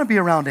don't want to be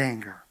around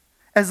anger,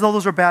 as though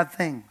those are bad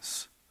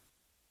things.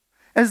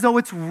 As though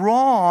it's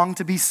wrong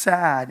to be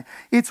sad.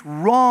 It's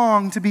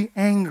wrong to be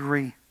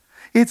angry.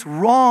 It's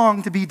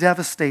wrong to be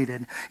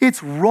devastated.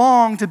 It's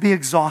wrong to be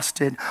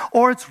exhausted.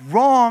 Or it's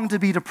wrong to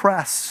be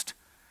depressed.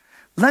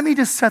 Let me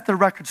just set the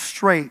record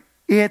straight.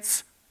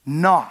 It's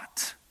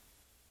not.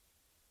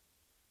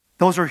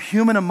 Those are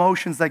human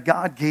emotions that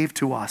God gave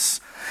to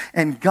us.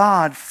 And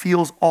God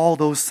feels all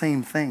those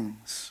same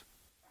things.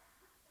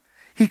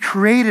 He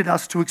created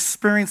us to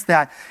experience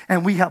that.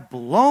 And we have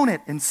blown it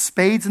in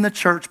spades in the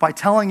church by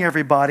telling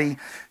everybody,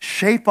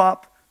 shape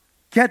up,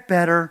 get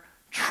better,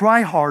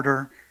 try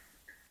harder,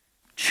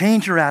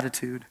 change your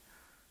attitude.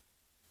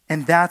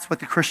 And that's what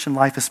the Christian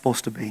life is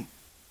supposed to be.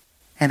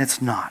 And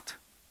it's not.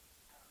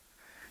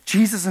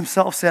 Jesus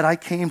himself said, I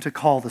came to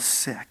call the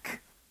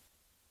sick,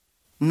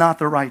 not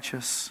the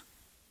righteous.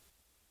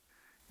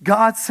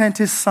 God sent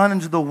his son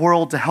into the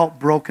world to help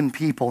broken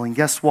people. And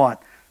guess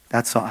what?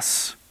 That's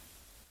us.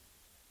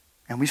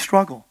 And we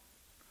struggle.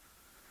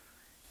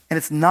 And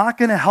it's not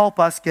going to help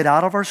us get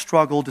out of our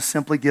struggle to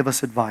simply give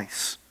us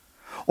advice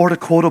or to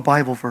quote a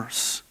Bible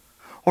verse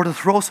or to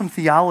throw some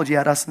theology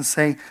at us and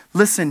say,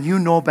 listen, you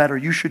know better,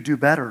 you should do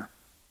better.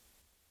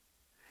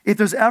 If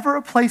there's ever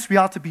a place we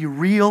ought to be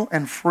real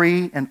and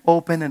free and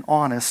open and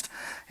honest,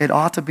 it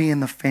ought to be in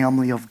the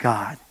family of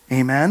God.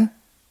 Amen?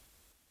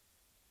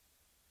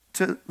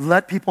 To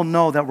let people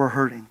know that we're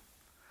hurting.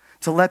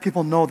 To let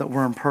people know that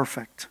we're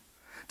imperfect.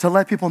 To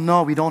let people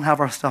know we don't have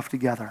our stuff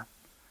together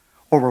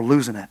or we're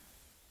losing it.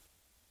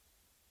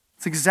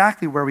 It's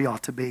exactly where we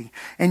ought to be.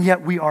 And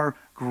yet we are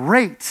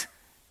great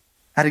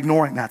at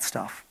ignoring that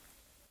stuff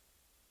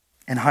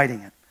and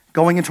hiding it.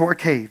 Going into our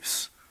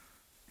caves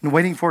and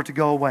waiting for it to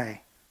go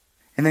away.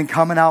 And then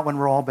coming out when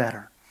we're all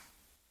better.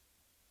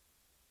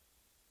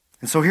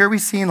 And so here we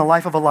see in the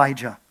life of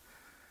Elijah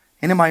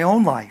and in my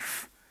own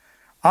life,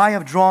 I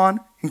have drawn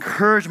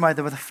encouragement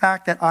with the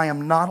fact that I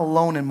am not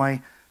alone in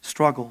my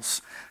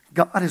struggles.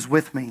 God is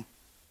with me.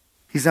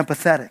 He's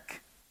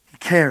empathetic. He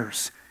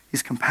cares.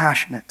 He's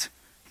compassionate.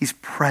 He's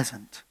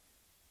present.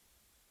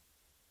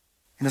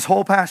 In this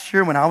whole past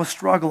year when I was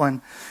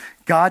struggling,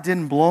 God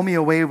didn't blow me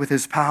away with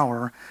his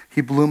power.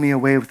 He blew me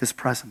away with his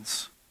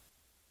presence.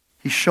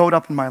 He showed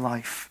up in my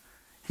life.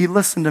 He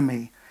listened to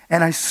me.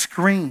 And I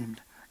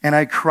screamed. And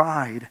I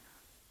cried.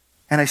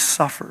 And I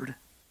suffered.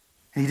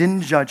 And he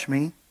didn't judge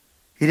me.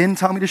 He didn't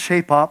tell me to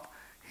shape up.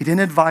 He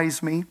didn't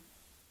advise me.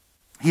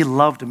 He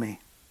loved me.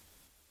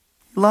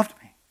 He loved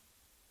me.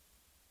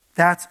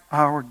 That's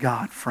our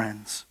God,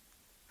 friends.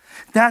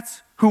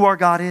 That's who our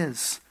God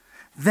is.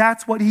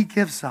 That's what he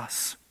gives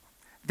us.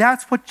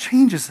 That's what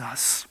changes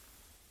us.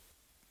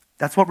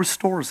 That's what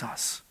restores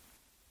us.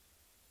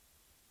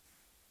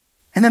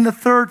 And then the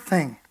third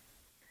thing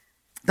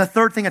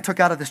I took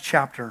out of this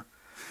chapter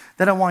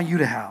that I want you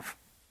to have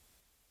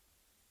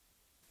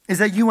is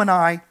that you and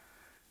I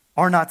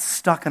are not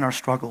stuck in our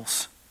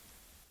struggles.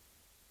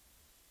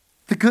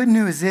 The good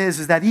news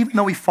is that even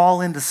though we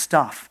fall into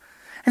stuff,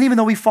 and even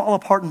though we fall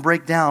apart and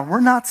break down, we're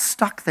not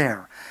stuck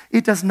there.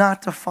 It does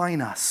not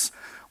define us.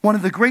 One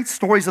of the great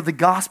stories of the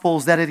gospel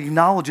is that it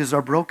acknowledges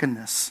our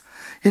brokenness.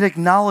 It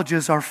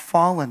acknowledges our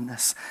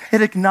fallenness.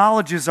 It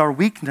acknowledges our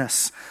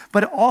weakness.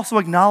 But it also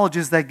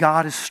acknowledges that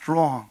God is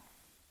strong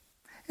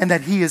and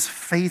that he is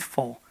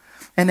faithful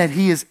and that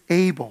he is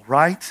able,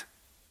 right?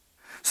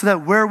 So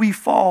that where we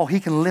fall, he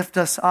can lift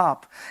us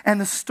up.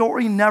 And the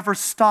story never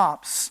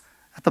stops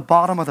at the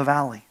bottom of the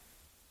valley.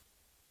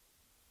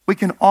 We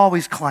can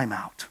always climb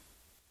out.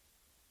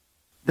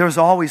 There's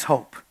always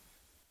hope.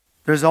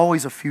 There's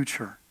always a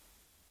future.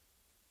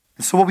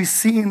 And so what we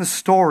see in the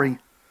story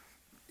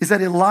is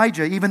that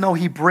Elijah, even though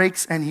he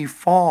breaks and he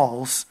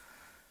falls,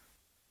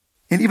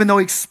 and even though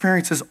he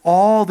experiences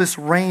all this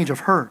range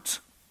of hurt,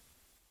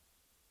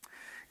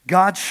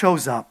 God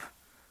shows up,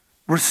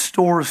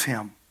 restores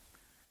him.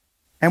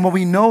 And what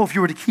we know, if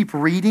you were to keep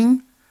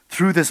reading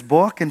through this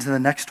book into the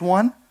next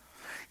one,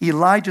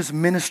 Elijah's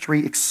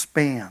ministry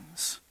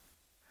expands.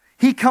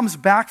 He comes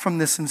back from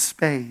this in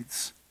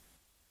spades.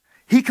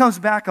 He comes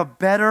back a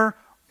better,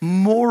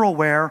 more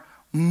aware,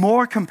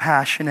 more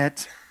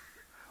compassionate,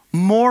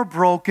 more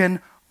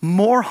broken,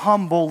 more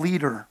humble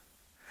leader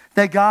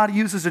that God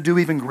uses to do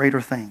even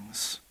greater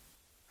things.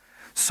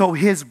 So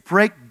his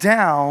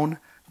breakdown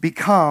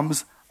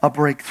becomes a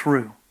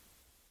breakthrough.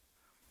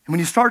 And when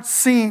you start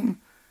seeing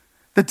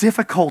the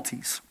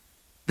difficulties,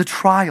 the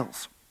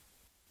trials,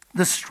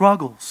 the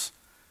struggles,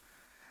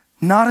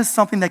 not as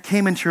something that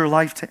came into your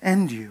life to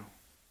end you,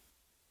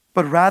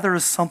 but rather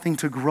as something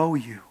to grow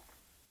you,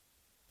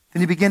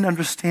 then you begin to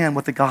understand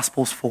what the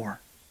gospel's for.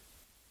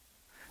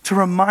 To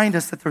remind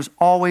us that there's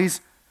always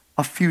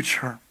a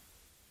future.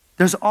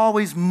 There's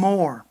always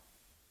more.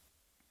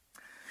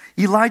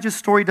 Elijah's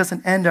story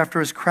doesn't end after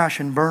his crash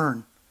and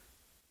burn.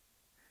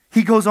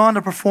 He goes on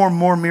to perform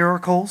more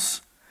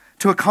miracles,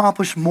 to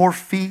accomplish more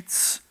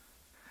feats,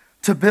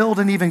 to build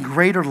an even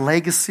greater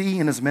legacy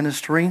in his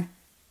ministry.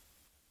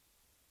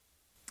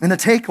 And the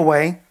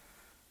takeaway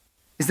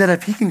is that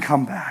if he can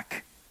come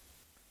back,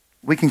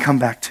 we can come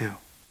back too.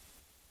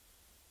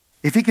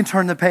 If he can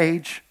turn the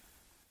page,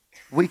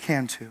 we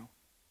can too.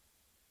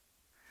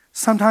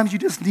 Sometimes you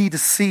just need to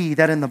see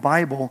that in the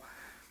Bible,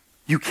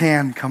 you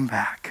can come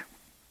back.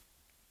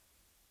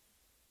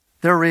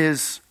 There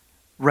is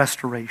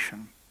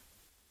restoration.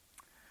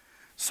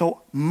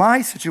 So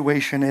my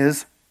situation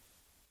is,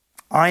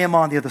 I am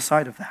on the other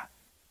side of that.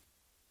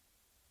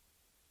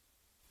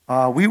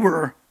 We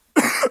were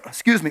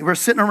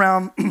sitting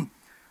around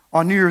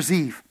on New Year's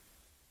Eve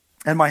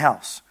at my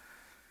house.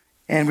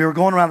 And we were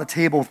going around the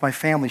table with my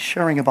family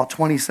sharing about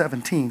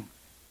 2017.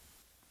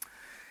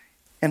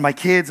 And my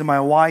kids and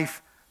my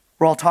wife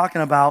were all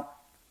talking about,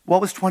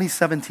 what was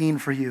 2017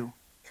 for you?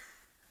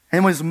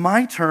 And when it was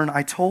my turn,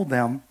 I told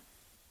them,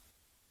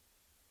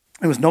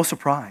 it was no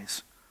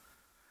surprise.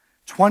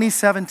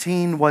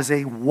 2017 was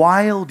a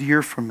wild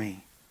year for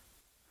me,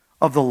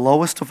 of the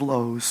lowest of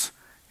lows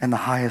and the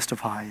highest of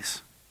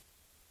highs.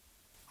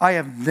 I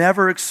have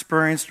never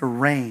experienced a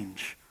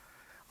range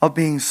of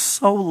being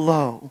so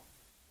low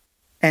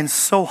and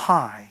so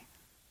high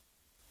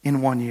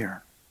in 1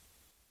 year.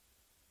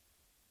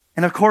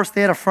 And of course,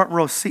 they had a front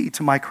row seat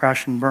to my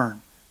crash and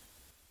burn.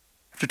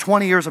 After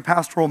 20 years of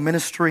pastoral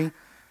ministry,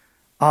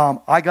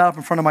 I got up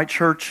in front of my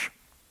church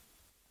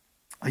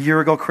a year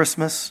ago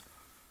Christmas,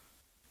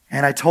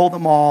 and I told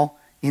them all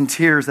in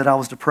tears that I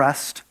was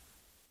depressed,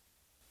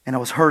 and I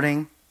was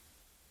hurting,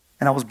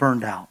 and I was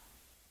burned out.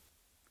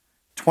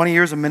 20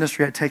 years of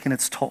ministry had taken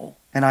its toll,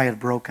 and I had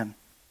broken.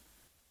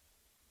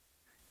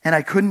 And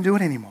I couldn't do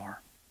it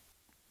anymore.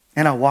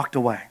 And I walked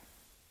away.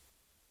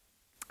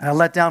 And I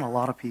let down a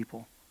lot of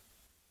people.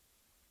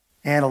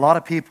 And a lot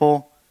of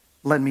people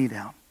let me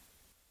down.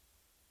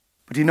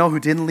 But do you know who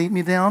didn't let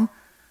me down?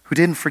 Who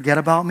didn't forget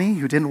about me?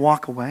 Who didn't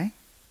walk away?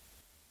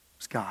 It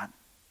was God.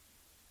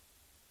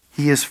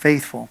 He is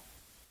faithful.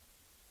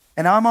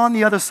 And I'm on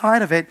the other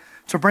side of it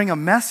to bring a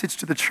message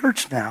to the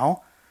church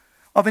now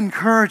of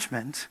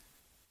encouragement.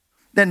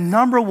 That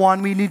number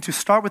one, we need to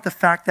start with the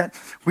fact that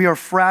we are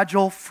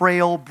fragile,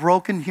 frail,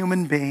 broken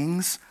human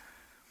beings,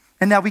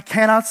 and that we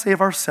cannot save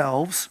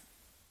ourselves.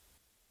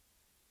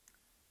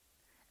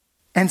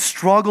 And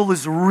struggle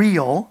is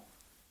real.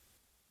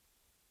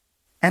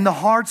 And the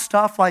hard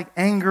stuff like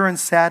anger and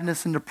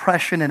sadness and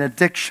depression and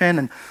addiction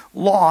and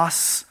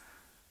loss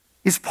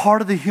is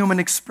part of the human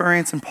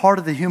experience and part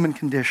of the human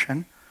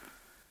condition.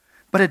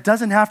 But it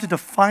doesn't have to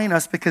define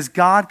us, because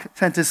God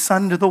sent His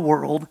Son into the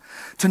world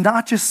to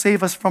not just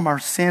save us from our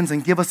sins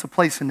and give us a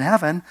place in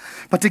heaven,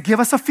 but to give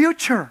us a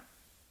future,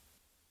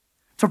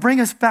 to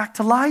bring us back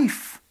to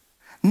life,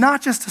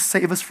 not just to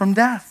save us from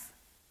death.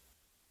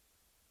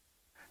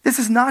 This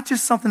is not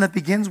just something that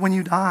begins when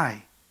you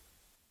die.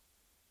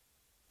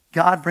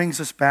 God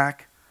brings us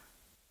back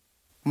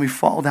when we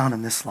fall down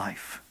in this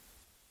life.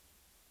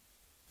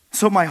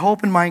 So my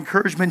hope and my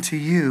encouragement to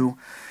you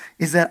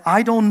is that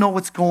I don't know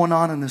what's going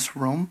on in this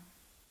room.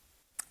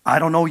 I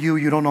don't know you,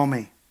 you don't know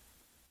me.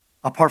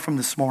 Apart from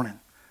this morning.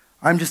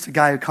 I'm just a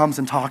guy who comes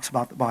and talks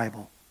about the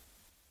Bible.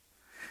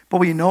 But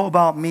what you know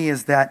about me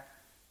is that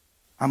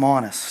I'm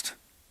honest.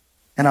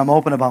 And I'm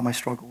open about my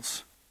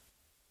struggles.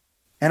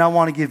 And I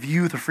want to give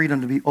you the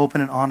freedom to be open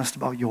and honest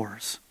about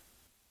yours.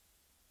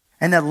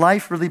 And that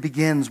life really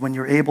begins when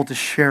you're able to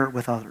share it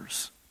with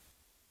others.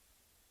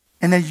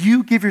 And that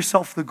you give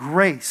yourself the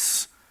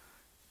grace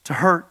to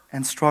hurt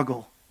and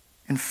struggle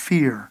and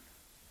fear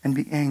and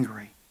be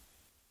angry.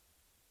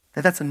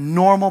 That's a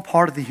normal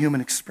part of the human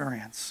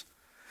experience.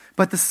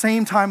 But at the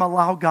same time,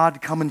 allow God to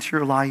come into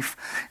your life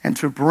and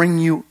to bring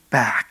you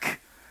back,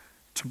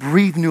 to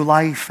breathe new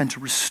life and to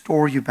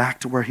restore you back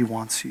to where He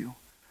wants you.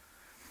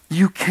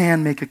 You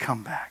can make a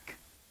comeback.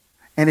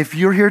 And if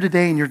you're here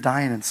today and you're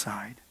dying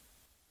inside,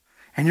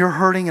 and you're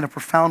hurting in a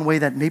profound way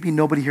that maybe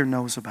nobody here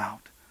knows about,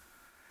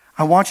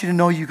 I want you to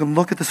know you can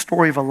look at the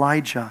story of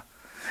Elijah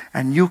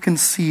and you can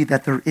see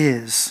that there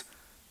is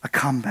a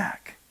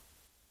comeback.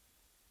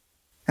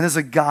 And there's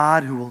a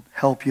God who will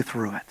help you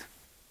through it.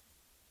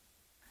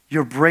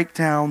 Your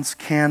breakdowns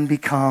can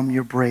become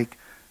your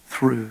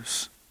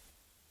breakthroughs.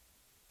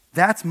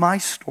 That's my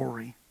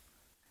story.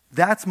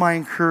 That's my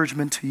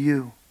encouragement to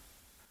you.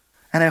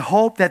 And I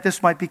hope that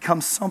this might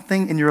become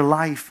something in your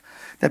life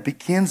that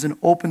begins an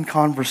open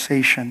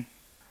conversation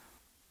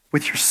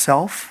with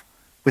yourself,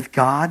 with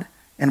God,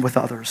 and with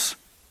others.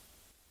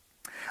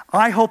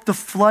 I hope the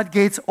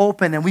floodgates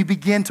open and we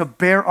begin to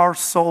bare our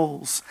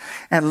souls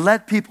and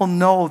let people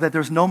know that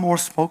there's no more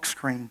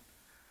smokescreen.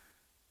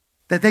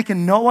 That they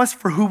can know us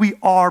for who we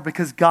are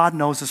because God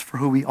knows us for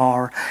who we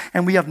are.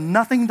 And we have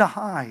nothing to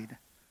hide.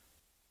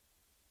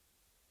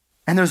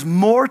 And there's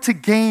more to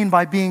gain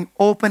by being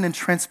open and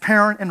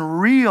transparent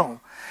and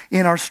real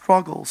in our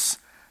struggles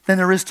than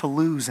there is to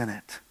lose in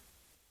it.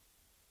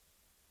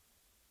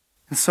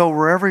 And so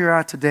wherever you're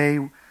at today,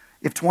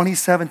 if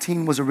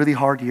 2017 was a really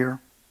hard year,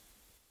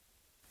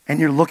 and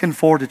you're looking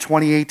forward to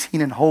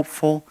 2018 and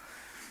hopeful,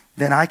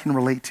 then I can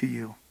relate to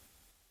you.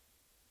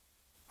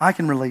 I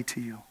can relate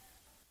to you.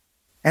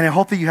 And I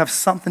hope that you have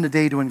something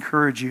today to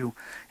encourage you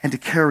and to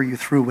carry you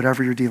through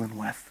whatever you're dealing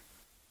with.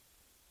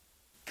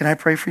 Can I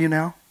pray for you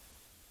now?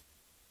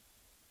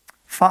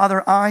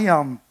 Father, I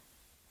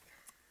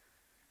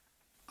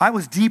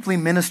was deeply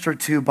ministered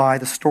to by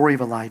the story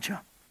of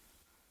Elijah.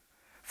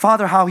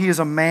 Father, how he is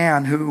a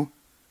man who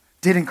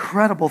did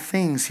incredible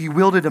things. He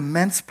wielded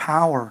immense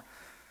power.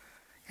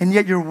 And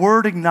yet your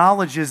word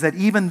acknowledges that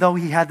even though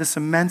he had this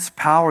immense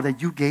power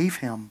that you gave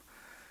him,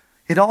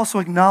 it also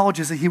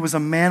acknowledges that he was a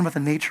man with a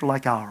nature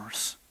like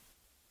ours.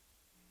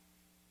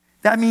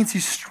 That means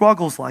he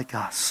struggles like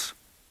us.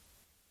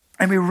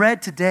 And we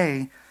read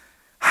today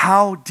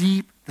how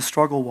deep the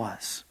struggle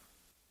was.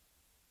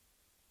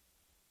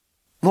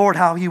 Lord,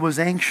 how he was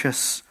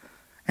anxious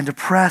and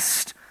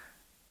depressed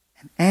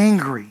and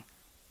angry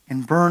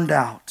and burned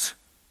out.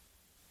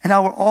 And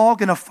how we're all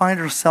going to find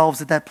ourselves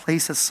at that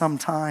place at some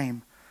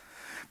time.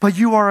 But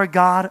you are a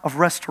God of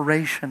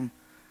restoration.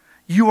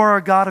 You are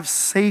a God of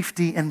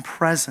safety and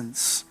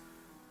presence.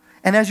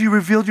 And as you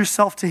revealed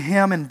yourself to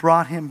him and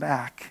brought him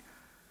back,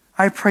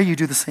 I pray you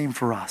do the same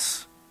for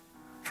us,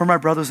 for my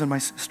brothers and my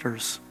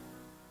sisters.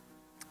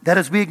 That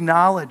as we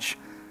acknowledge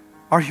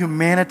our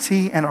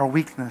humanity and our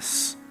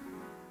weakness,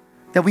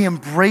 that we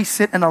embrace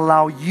it and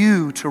allow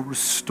you to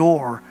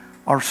restore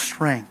our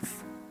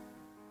strength.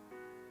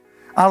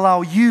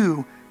 Allow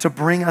you to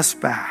bring us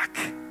back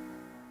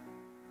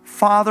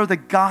Father, the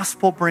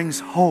gospel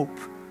brings hope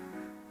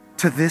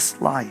to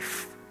this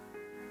life,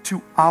 to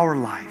our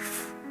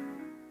life.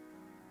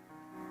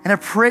 And I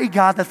pray,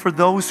 God, that for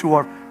those who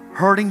are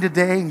hurting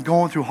today and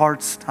going through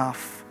hard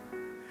stuff,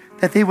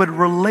 that they would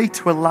relate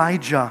to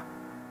Elijah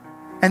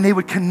and they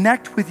would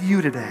connect with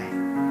you today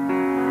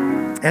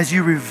as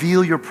you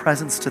reveal your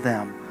presence to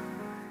them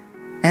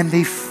and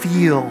they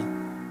feel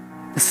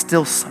the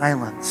still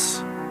silence,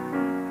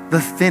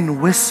 the thin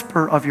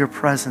whisper of your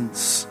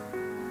presence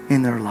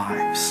in their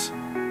lives,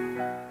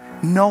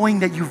 knowing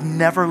that you've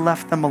never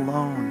left them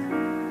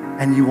alone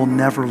and you will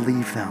never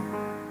leave them,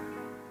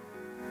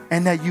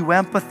 and that you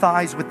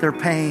empathize with their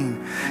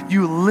pain,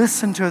 you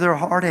listen to their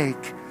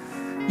heartache,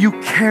 you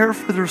care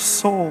for their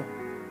soul,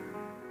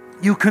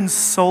 you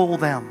console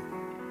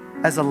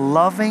them as a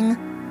loving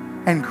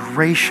and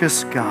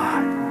gracious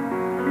God.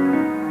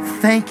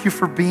 Thank you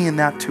for being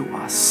that to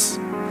us.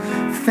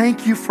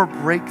 Thank you for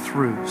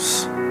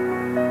breakthroughs.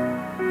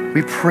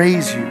 We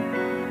praise you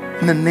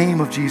in the name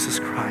of Jesus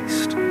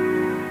Christ.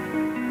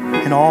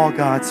 And all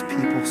God's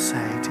people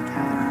say together,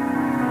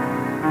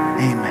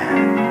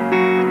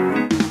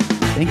 amen.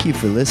 Thank you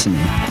for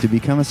listening. To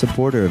become a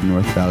supporter of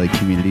North Valley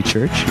Community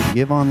Church,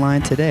 give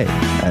online today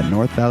at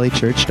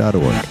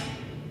northvalleychurch.org.